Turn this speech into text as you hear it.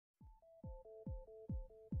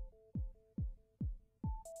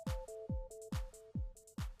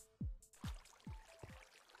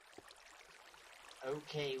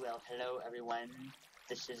Okay, well, hello everyone.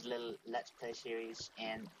 This is a little Let's Play series,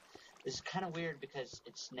 and this is kind of weird because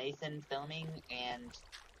it's Nathan filming, and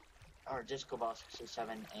our Disco Ball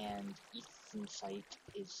 607, and Ethan Sight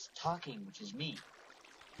is talking, which is me.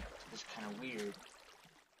 So this is kind of weird,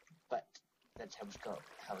 but that's how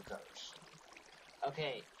it goes.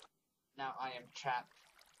 Okay, now I am trapped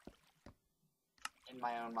in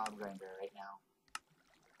my own mob grinder right now,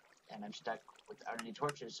 and I'm stuck without any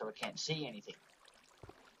torches, so I can't see anything.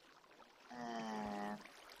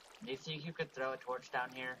 Do you think you could throw a torch down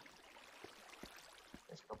here?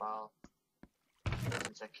 Disco ball.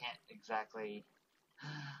 Since I can't exactly...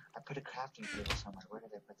 I put a crafting table somewhere. Where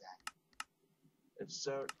did I put that? It's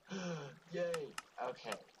so... Yay!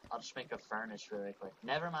 Okay, I'll just make a furnace really quick.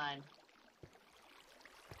 Never mind.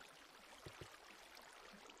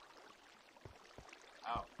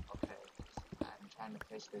 Oh, okay. I'm trying to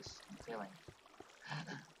place this and failing.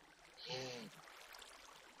 Yay!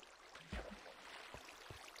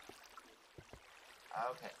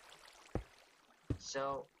 Okay.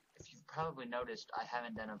 So, if you've probably noticed, I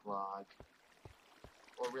haven't done a vlog,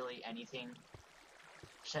 or really anything,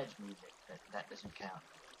 besides music, that doesn't count.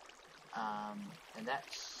 And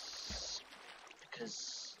that's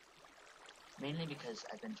mainly because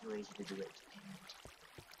I've been too lazy to do it,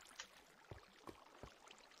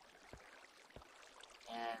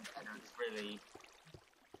 and I don't really,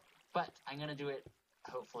 but I'm gonna do it,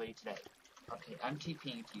 hopefully, today. Okay, I'm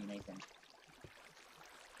TPing to you, Nathan.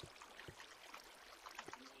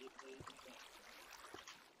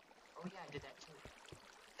 Oh yeah, I did that too.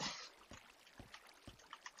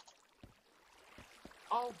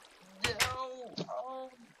 Oh no! Oh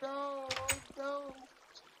no! Oh no!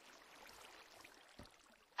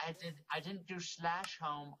 I didn't do slash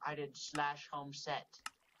home. I did slash home set.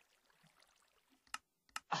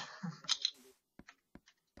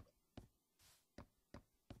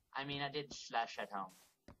 I mean, I did slash at home.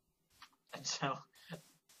 And so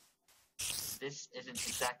this isn't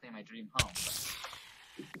exactly my dream home. But...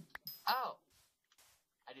 Oh!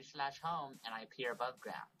 I do slash home and I appear above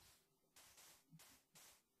ground.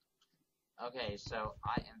 Okay, so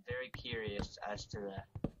I am very curious as to the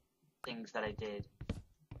things that I did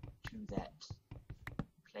to that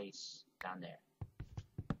place down there.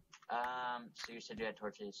 So you said you had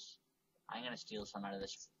torches. I'm gonna steal some out of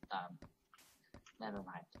this, never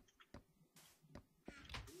mind.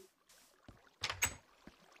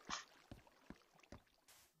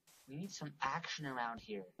 We need some action around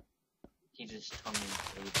here. He just told me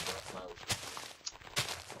to leave the door closed.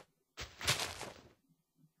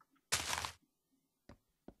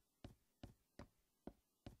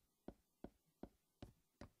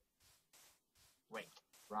 Wait,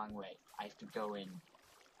 wrong way. I have to go in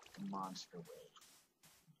the monster way.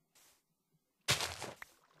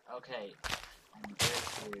 Okay, I'm very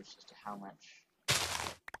curious as to how much...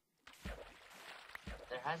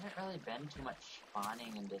 There hasn't really been too much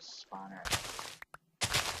spawning in this spawner.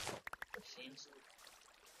 It seems...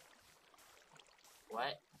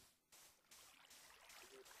 What?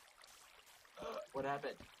 What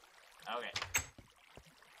happened? Okay.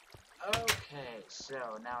 Okay,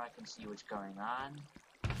 so now I can see what's going on.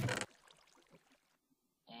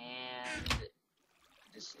 And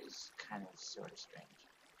this is kind of sort of strange.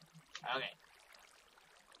 Okay.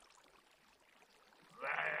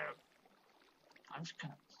 I'm just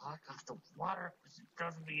gonna block off the water because it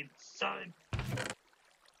doesn't be inside.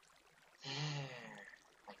 There.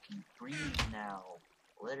 I can breathe now.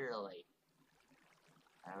 Literally.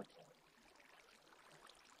 Okay.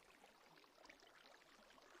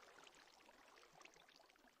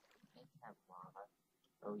 Have lava.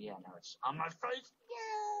 Oh yeah, now it's on my face.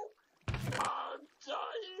 No! I'm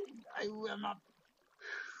dying! I am up.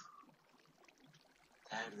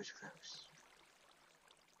 That was gross.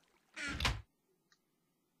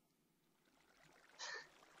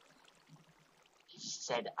 He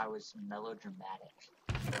said I was melodramatic.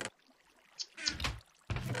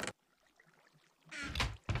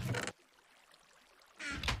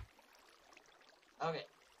 Okay.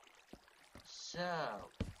 So...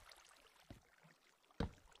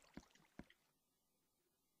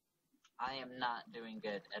 I am not doing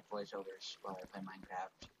good at voiceovers while I play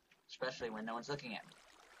Minecraft, especially when no one's looking at me.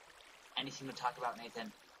 Anything to talk about,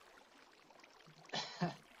 Nathan?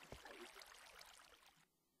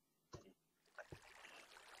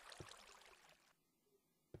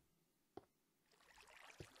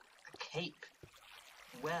 A cape.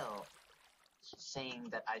 Well, he's saying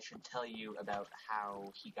that I should tell you about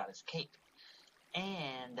how he got his cape.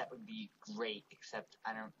 And that would be great, except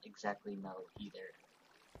I don't exactly know either.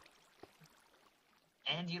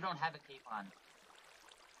 And you don't have a cape on.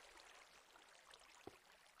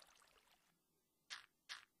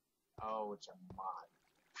 Oh, it's a mod.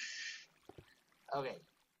 Okay.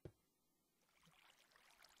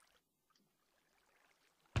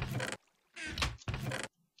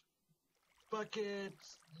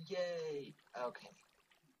 Buckets! Yay! Okay.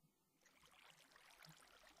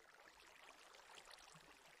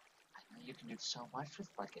 I know you can do so much with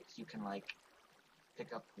buckets. You can, like,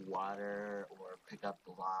 pick up water, or pick up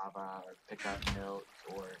lava, or pick up milk,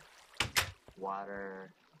 or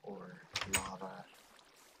water, or lava,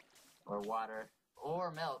 or water,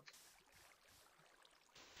 or milk.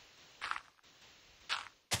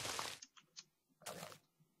 Okay.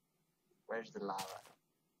 Where's the lava?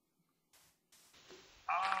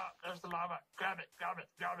 Ah, there's the lava. Grab it, grab it,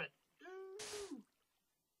 grab it.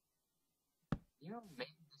 You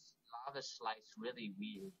made this lava slice really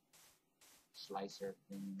weird. Slicer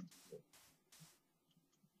thing.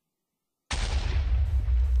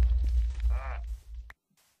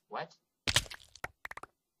 What?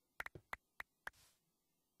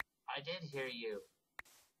 I did hear you.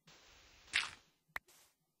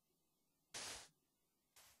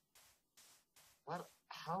 Well,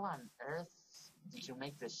 how on earth did you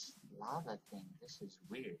make this lava thing? This is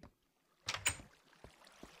weird.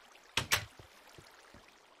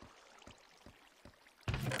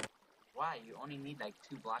 Why? You only need like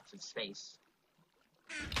 2 blocks of space.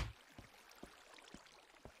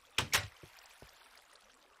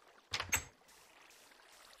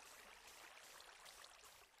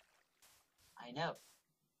 I know.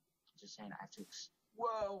 Just saying, I have to.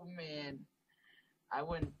 Whoa, man! I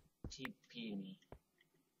wouldn't TP me.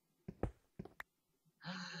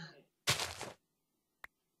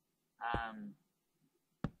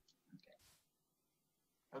 Okay.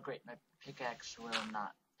 Oh, great. My pickaxe will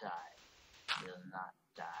not die. Will not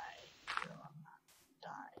die. Will not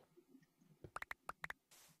die.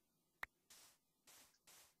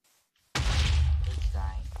 It's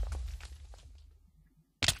dying.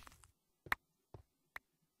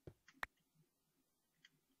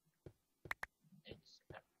 It's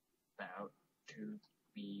about to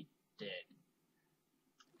be dead.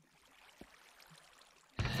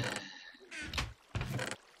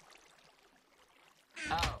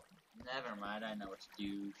 Oh, never mind. I know what to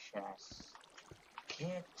do. Chest.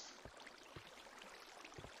 Kit.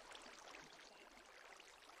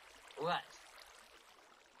 What?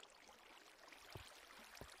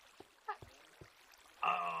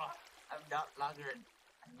 Oh, I'm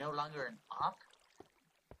no longer an op.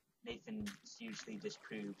 Nathan usually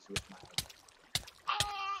disproves with my.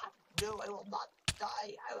 Ah! No, I will not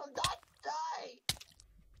die. I will not die.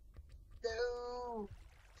 No.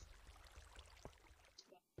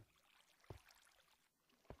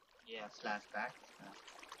 Yeah, flashback.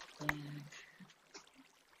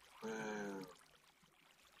 Whoa.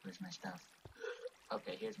 Where's my stuff?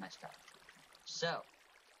 Okay, here's my stuff. So,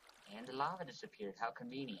 and the lava disappeared. How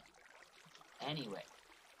convenient. Anyway,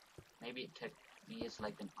 maybe it took me as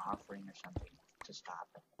like an offering or something to stop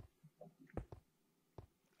it.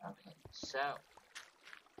 Okay, so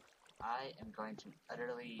I am going to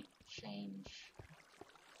utterly change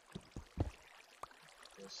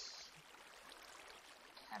this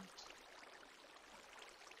attempt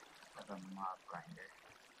of a mob grinder.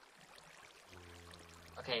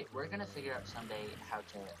 Okay, we're gonna figure out someday how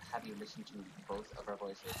to have you listen to both of our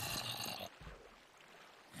voices.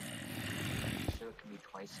 So it can be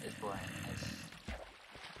twice as boring as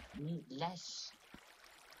less.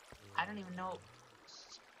 I don't even know.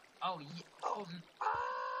 Oh, yeah. Oh,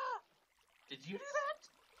 ah! Did you do that?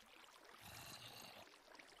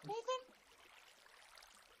 Nathan?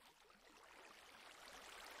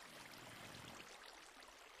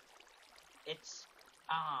 It's,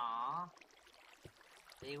 ah,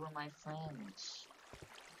 they were my friends.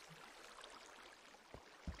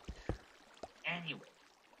 Anyway.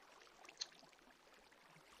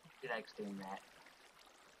 He likes doing that.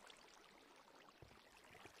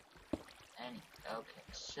 Okay,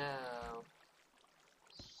 so...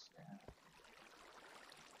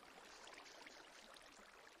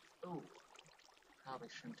 Ooh. Probably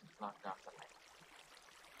shouldn't have blocked off the light.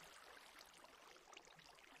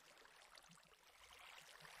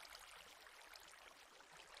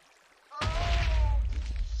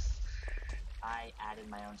 I added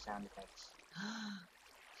my own sound effects.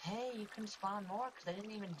 Hey, you can spawn more because I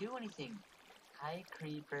didn't even do anything. Hi,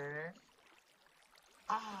 creeper.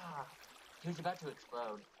 Ah, he was about to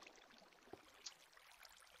explode.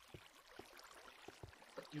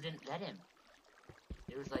 But you didn't let him.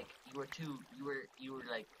 It was like, you were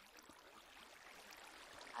like,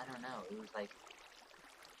 I don't know, it was like,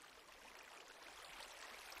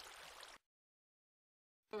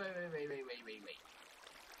 wait.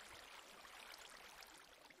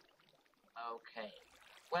 Okay.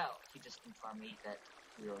 Well, he just informed me that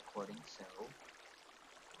we were recording, so...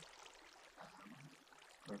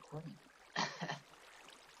 we're recording.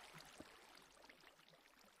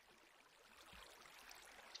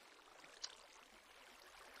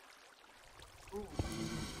 Ooh,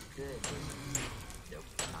 good. Nope,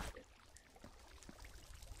 not good.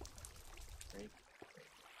 Break.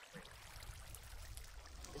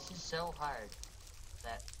 This is so hard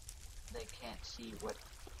that they can't see what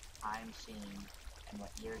I'm seeing and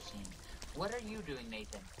what you're seeing. What are you doing,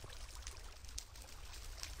 Nathan?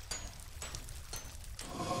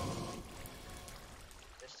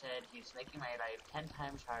 Just said he's making my life 10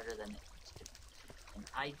 times harder than it needs to be. And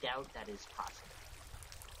I doubt that is possible.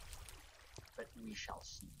 But we shall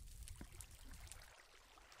see.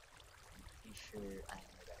 Be sure I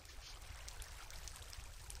am about to see.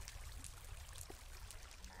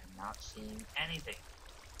 I'm not seeing anything.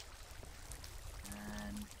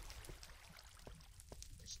 And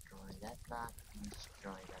destroy that block, and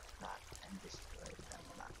destroy that block, and destroy that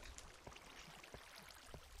block.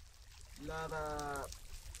 Lava!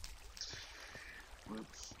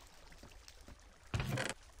 Oops.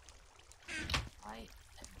 I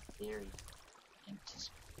am very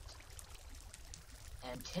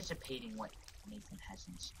anticipating what Nathan has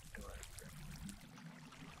in store for me.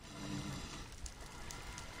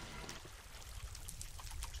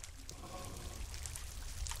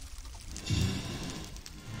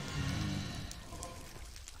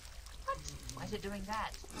 What? Why is it doing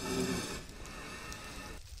that?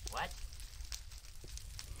 What?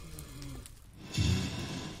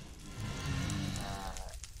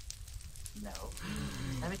 No.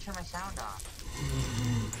 Let me turn my sound off.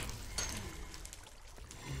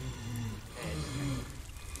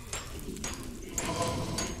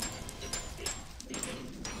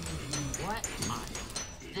 What on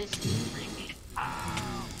this is freaking? Oh,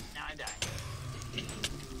 now I'm dying.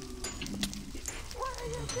 What are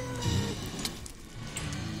you doing?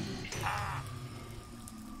 Ah!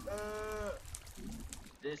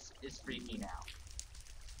 This is freaking out.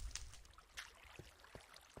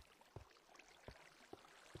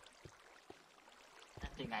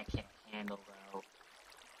 Nothing I can't handle though.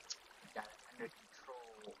 Got it under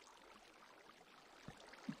control.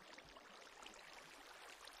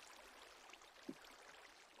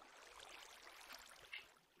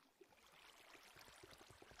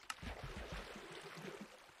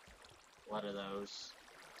 What are those?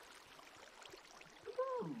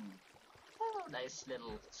 Ooh. Oh, nice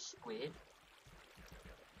little squid.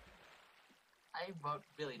 I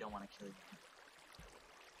really don't want to kill you.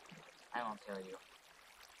 I won't kill you.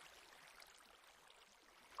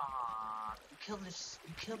 Aw, you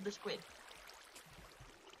killed the squid.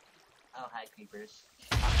 Oh, hi, creepers.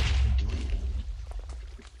 Hi!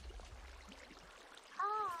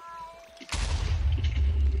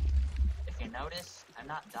 If you notice, I'm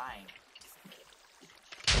not dying.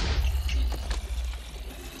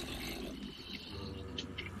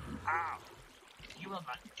 Ow! You will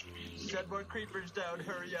not. Send more creepers down,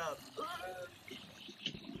 hurry up!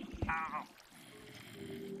 Ow!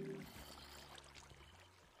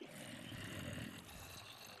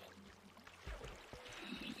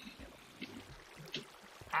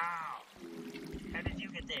 Ow! How did you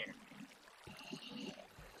get there?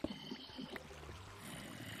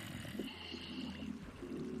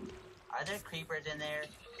 Are there creepers in there?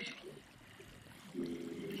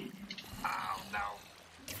 Oh no!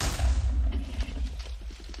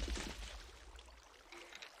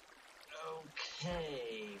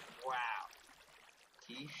 Okay, wow.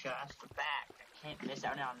 2 shots to back. I can't miss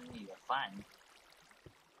out on any of the fun.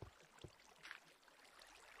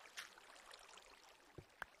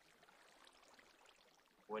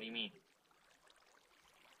 What do you mean?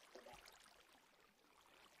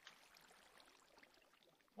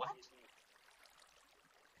 What?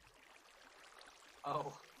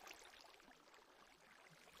 Oh.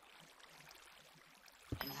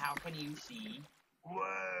 And how can you see?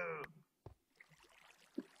 Whoa!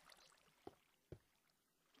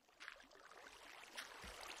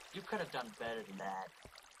 You could have done better than that.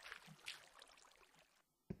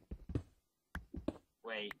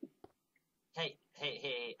 Wait.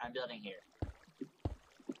 Hey, I'm building here.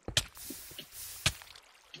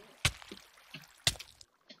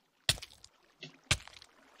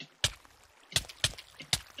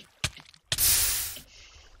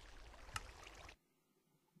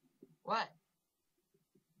 What?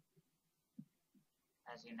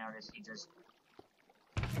 As you notice, he just...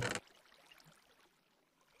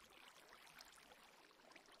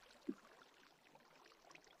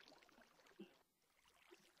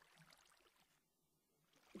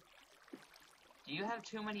 Do you have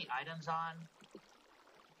too many items on?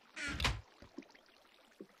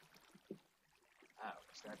 Oh,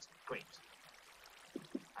 so that's great.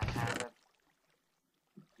 I have a...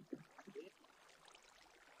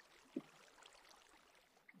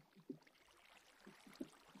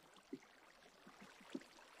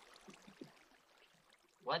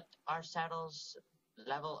 What are Saddle's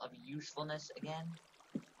level of usefulness again?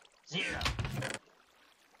 0.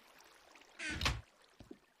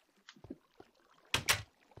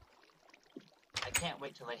 I can't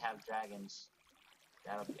wait till they have dragons.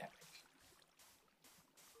 That'll be epic.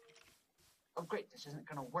 Oh great, this isn't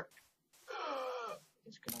gonna work.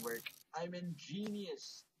 It's gonna work. I'm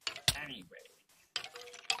ingenious. Anyway.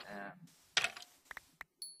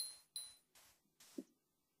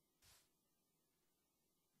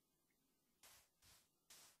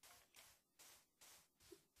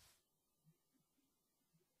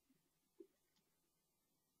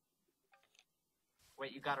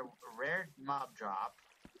 Wait, you got a rare mob drop.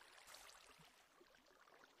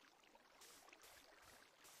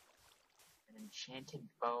 An enchanted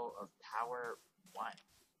bow of power 1.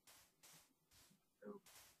 Oh.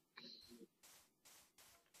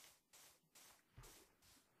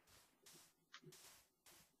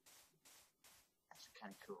 That's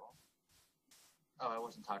kind of cool. Oh, I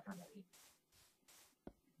wasn't talking about you.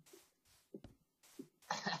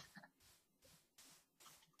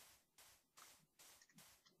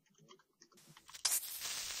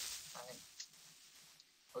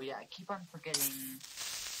 Oh yeah, I keep on forgetting.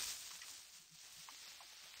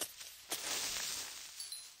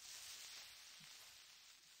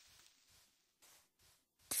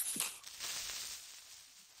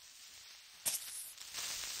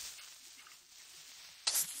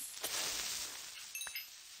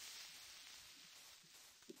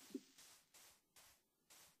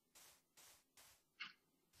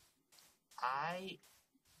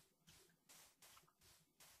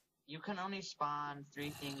 You can only spawn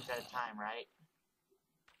 3 things at a time, right?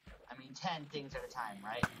 I mean 10 things at a time,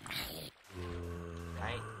 right?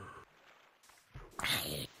 Right?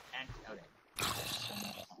 And, okay.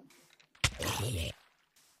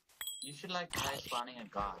 You should like try spawning a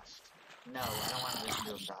ghost. No, I don't want to listen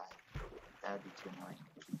to him die. That would be too annoying.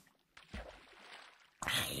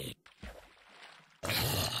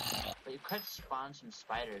 But you could spawn some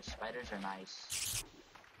spiders. Spiders are nice.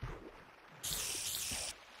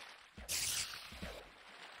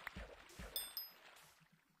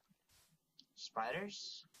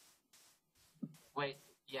 Spiders? Wait,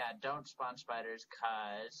 yeah, don't spawn spiders,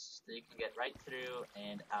 cause they can get right through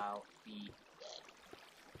and I'll be dead.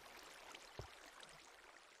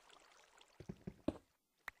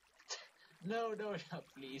 No,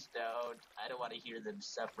 please don't. I don't want to hear them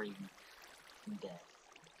suffering death.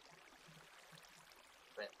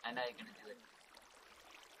 But I know you're gonna do it.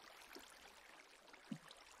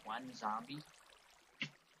 1 zombie.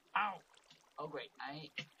 Ow! Oh great, I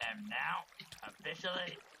am now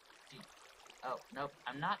officially... Oh, nope,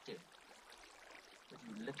 I'm not doomed. Would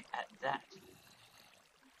you look at that?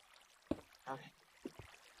 Okay.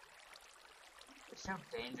 It's so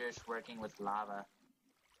dangerous working with lava.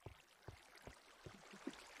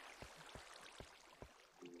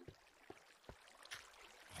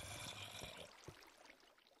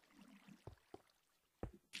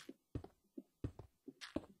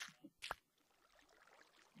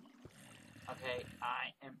 Okay,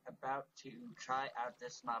 I am about to try out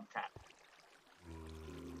this mob trap.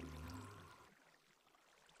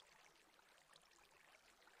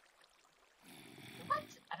 What?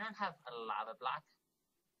 I don't have a lava block.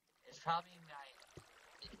 It's probably my...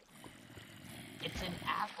 It's an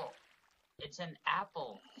apple. It's an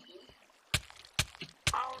apple.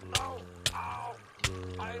 Oh no! Ow!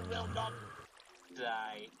 I will not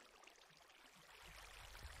die.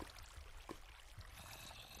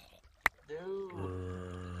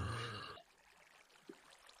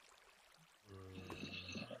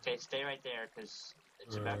 Okay, stay right there, because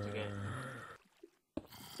it's about to get...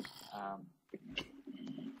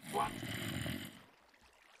 What?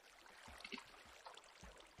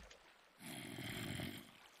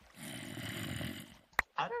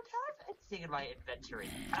 I don't have anything in my inventory.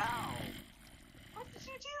 Ow! What did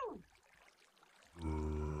you do?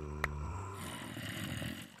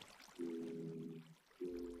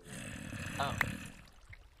 Oh.